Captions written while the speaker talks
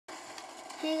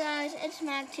Hey guys, it's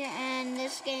Max here, and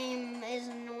this game is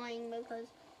annoying because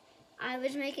I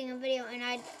was making a video and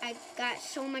I got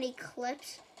so many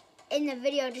clips, and the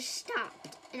video just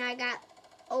stopped, and I got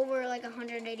over like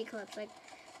 180 clips. Like,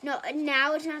 no,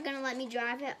 now it's not gonna let me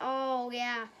drive it. Oh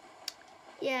yeah,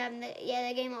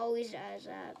 the game always does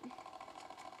that.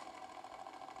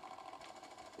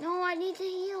 No, I need to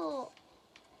heal.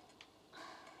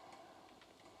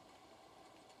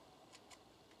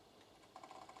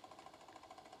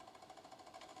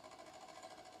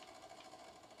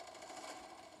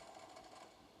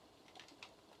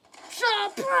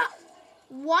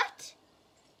 What?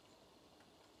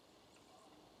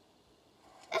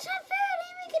 That's not fair. I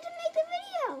didn't even get to make the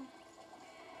video.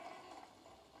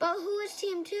 But who is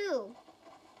Team 2?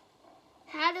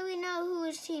 How do we know who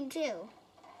is Team 2?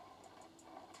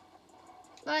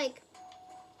 Like,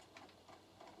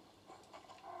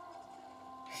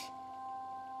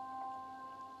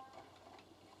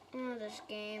 oh, this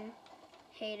game.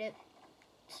 Hate it.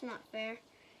 It's not fair.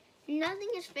 Nothing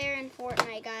is fair in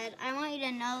Fortnite, guys. I want you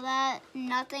to know that.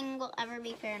 Nothing will ever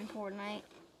be fair in Fortnite.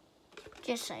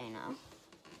 Just so you know.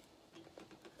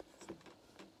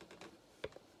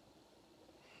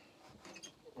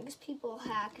 Because people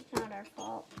hack. It's not our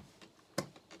fault.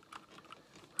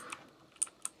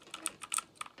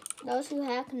 Those who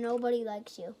hack, nobody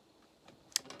likes you.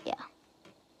 Yeah.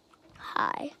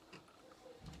 Hi.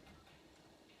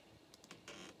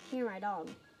 You're my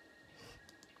dog.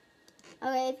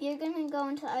 Okay, if you're gonna go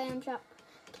into the item shop,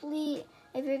 please,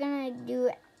 if you're gonna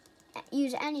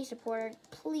use any supporter,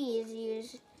 please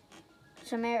use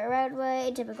Samara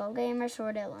Redway, Typical Gamer,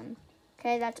 or Dylan.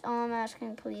 Okay, that's all I'm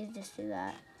asking. Please just do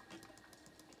that.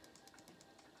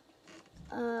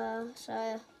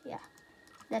 So yeah,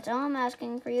 that's all I'm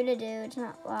asking for you to do. It's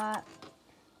not a lot.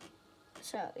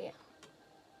 So yeah,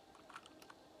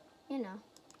 you know,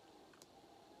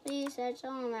 please, that's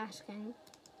all I'm asking.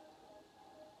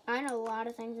 I know a lot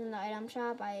of things in the item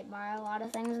shop. I buy a lot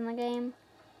of things in the game,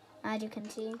 as you can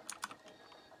see.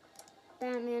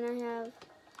 Batman I have.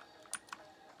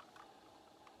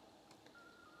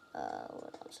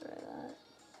 What else did I got?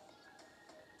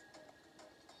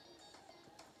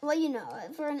 Well, you know,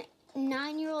 for a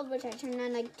 9-year-old, which I turned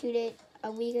on like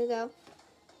a week ago,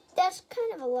 that's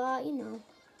kind of a lot, you know.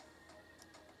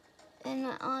 And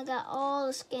I got all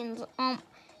the skins.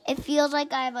 It feels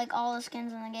like I have like all the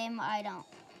skins in the game, but I don't.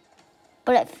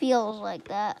 But it feels like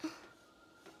that.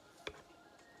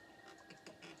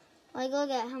 Like,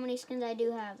 look at how many skins I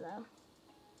do have, though.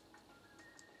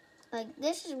 Like,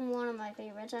 this is one of my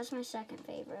favorites. That's my second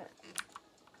favorite.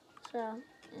 So,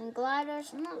 and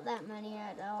gliders, not that many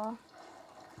at all.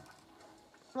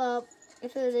 Well,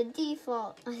 if it was a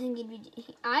default, I think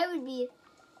I would be,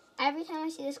 every time I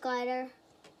see this glider,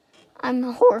 I'm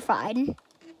horrified.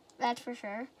 That's for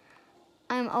sure.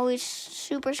 I'm always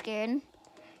super scared.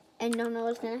 And don't know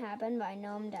what's going to happen, but I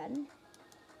know I'm dead.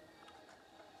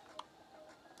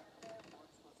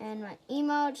 And my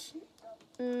emotes,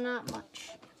 not much.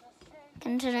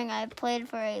 Considering I've played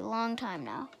for a long time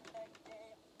now.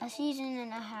 A season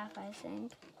and a half, I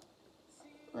think.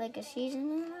 Like a season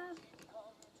and a half?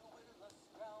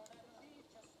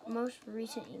 Most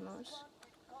recent emotes.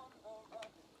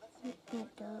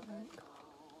 It doesn't.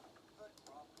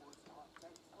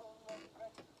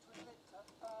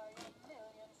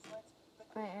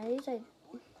 Wait, are these like...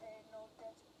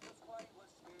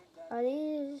 Are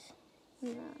these...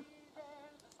 No.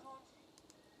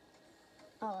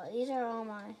 Oh, these are all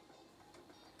my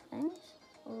things?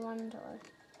 One door.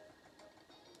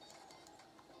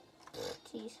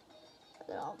 Jeez. Look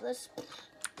at all this.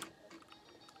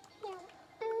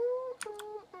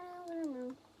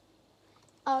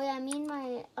 Oh yeah, me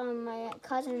and my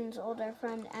cousin's older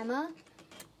friend Emma,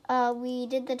 we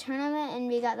did the tournament and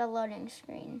we got the loading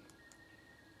screen.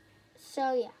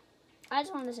 So yeah, I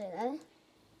just want to say that.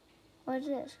 What's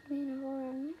this?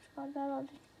 Squad battle.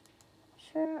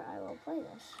 Sure, I will play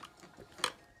this.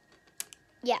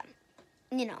 Yeah,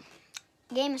 you know,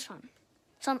 game is fun.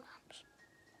 Sometimes.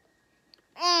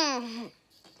 I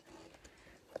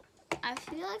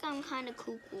feel like I'm kind of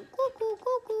cuckoo.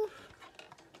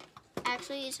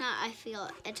 Actually, it's not. I feel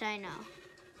it. It's I know.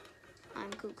 I'm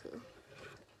cuckoo.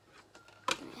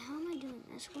 Wait, how am I doing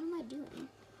this? What am I doing?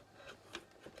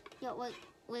 Yo,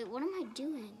 wait, what am I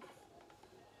doing?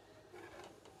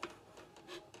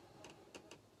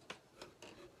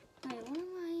 Wait, what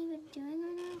am I even doing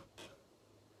right now?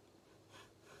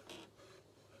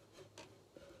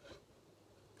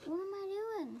 What am I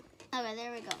doing? Okay,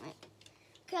 there we go, mate.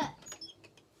 Okay,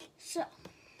 so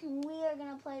we are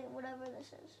gonna play whatever this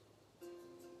is.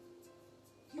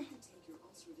 You can take your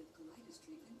ulcerative colitis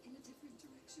treatment in a different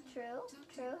direction. True.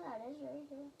 True. That is very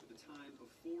true. With a time of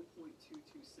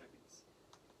 4.22 seconds.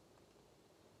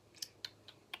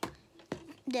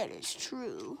 That is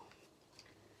true.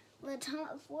 With a time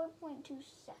of 4.2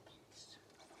 seconds.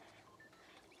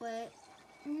 Wait.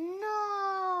 No,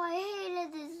 I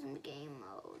hated this in game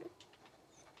mode.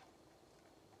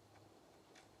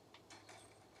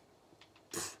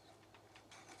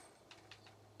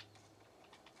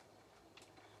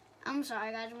 I'm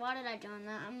sorry, guys. Why did I join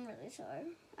that? I'm really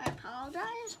sorry. I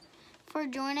apologize for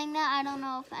joining that. I don't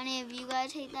know if any of you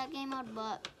guys hate that game mode,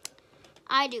 but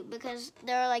I do because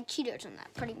there are like cheaters in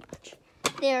that, pretty much.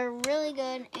 They're really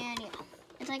good, and yeah,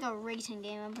 it's like a racing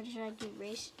game. I'm pretty sure I do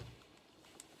race.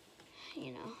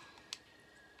 You know,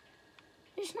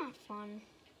 it's not fun.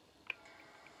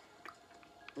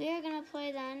 We are gonna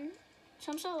play then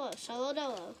some solo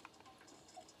dolo.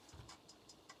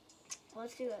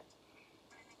 Let's do it.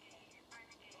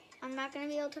 I'm not going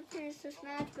to be able to finish this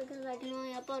match because I can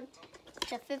only upload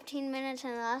to 15 minutes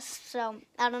and less. So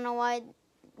I don't know why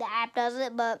the app does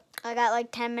it, but I got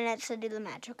like 10 minutes to do the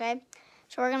match, okay?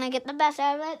 So we're going to get the best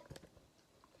out of it.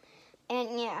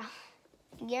 And yeah,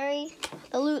 Gary,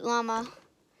 the Loot Llama,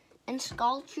 and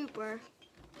Skull Trooper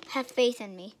have faith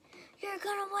in me. You're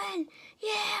going to win.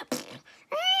 Yeah.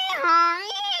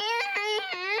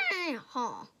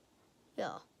 Huh.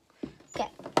 Yeah.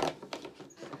 Okay.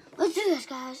 Let's do this,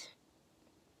 guys.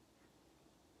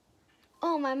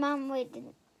 Oh, my mom waited.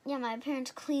 Yeah, my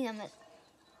parents cleaned them.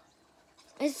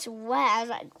 It's wet. I was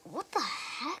like, what the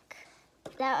heck?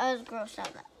 That was grossed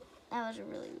out. That was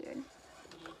really weird.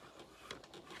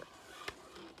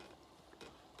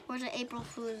 Where's the April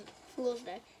Fool's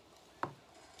Day?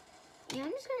 Yeah,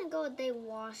 I'm just going to go with they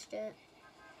washed it.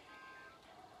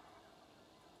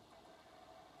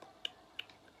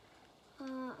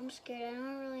 I'm scared. I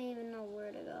don't really even know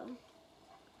where to go.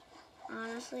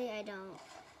 Honestly, I don't.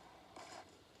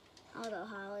 I'll go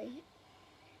Holly.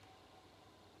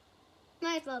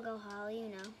 Might as well go Holly, you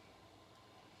know.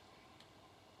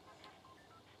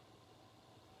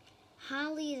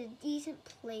 Holly is a decent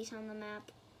place on the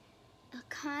map. A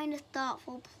kind of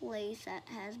thoughtful place that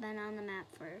has been on the map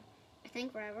for, I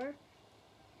think, forever.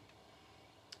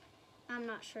 I'm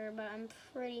not sure, but I'm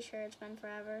pretty sure it's been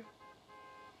forever.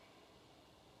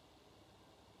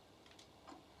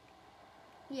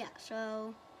 Yeah,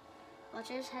 so let's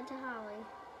just head to Holly.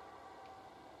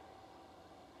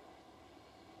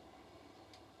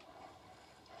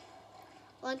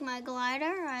 Like my glider,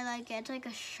 I like it. It's like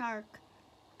a shark.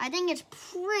 I think it's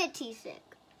pretty sick.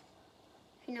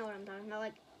 If you know what I'm talking about.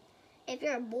 Like, if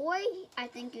you're a boy, I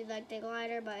think you'd like the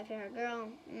glider, but if you're a girl,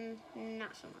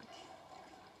 not so much.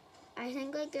 I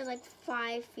think like there's like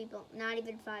 5 people, not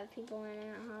even 5 people in it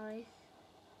at Holly.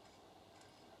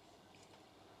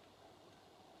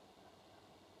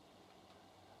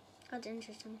 That's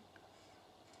interesting.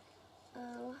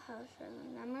 What house should I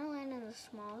land? I'm gonna land in the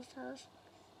smallest house.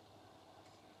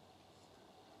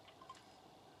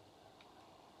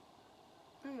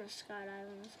 I'm gonna skydive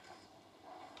in this.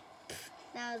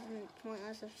 That was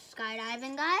pointless of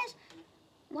skydiving, guys.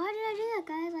 Why did I do that,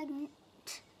 guys? Like,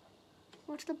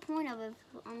 what's the point of it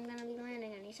if I'm gonna be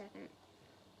landing any second?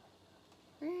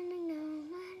 Landing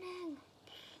now, landing.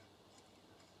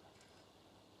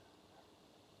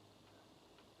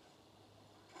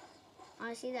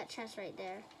 I see that chest right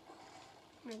there.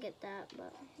 I'm gonna get that,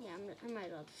 but yeah, I might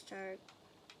as well just start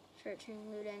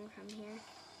searching, looting from here.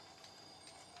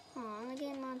 Aw, the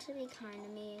game wants to be kind to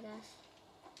me, I guess.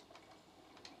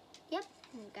 Yep,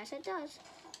 I guess it does.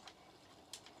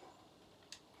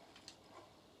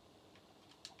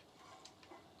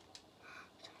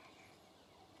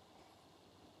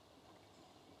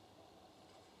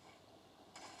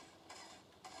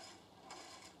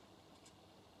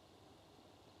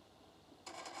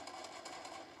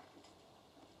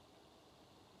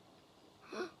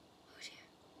 Who's here?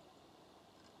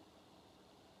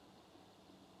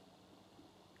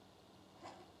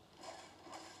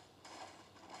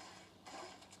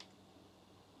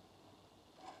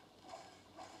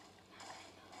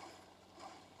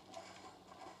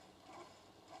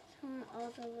 Someone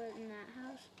else over in that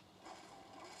house.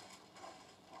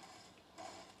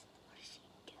 What is he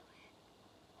doing?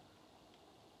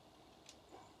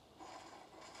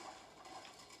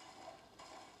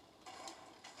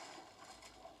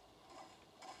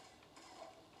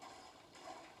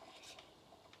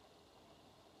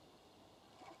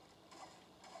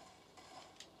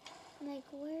 Like,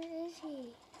 where is he?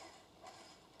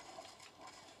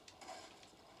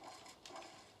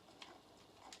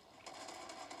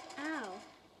 Ow.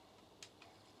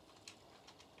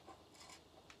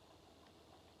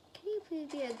 Can you Please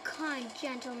be a kind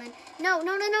gentleman. No,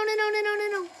 no, no, no, no, no, no, no, no,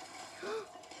 no.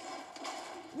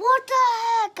 What the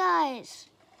heck, guys?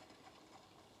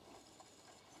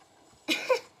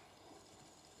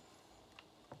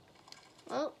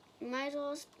 Well, you might as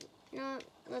well. No,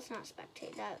 let's not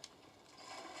spectate that.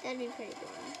 That'd be pretty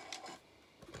boring.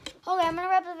 Okay, I'm gonna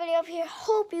wrap the video up here.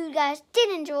 Hope you guys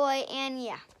did enjoy, and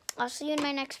yeah, I'll see you in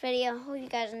my next video. Hope you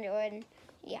guys enjoyed.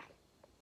 Yeah.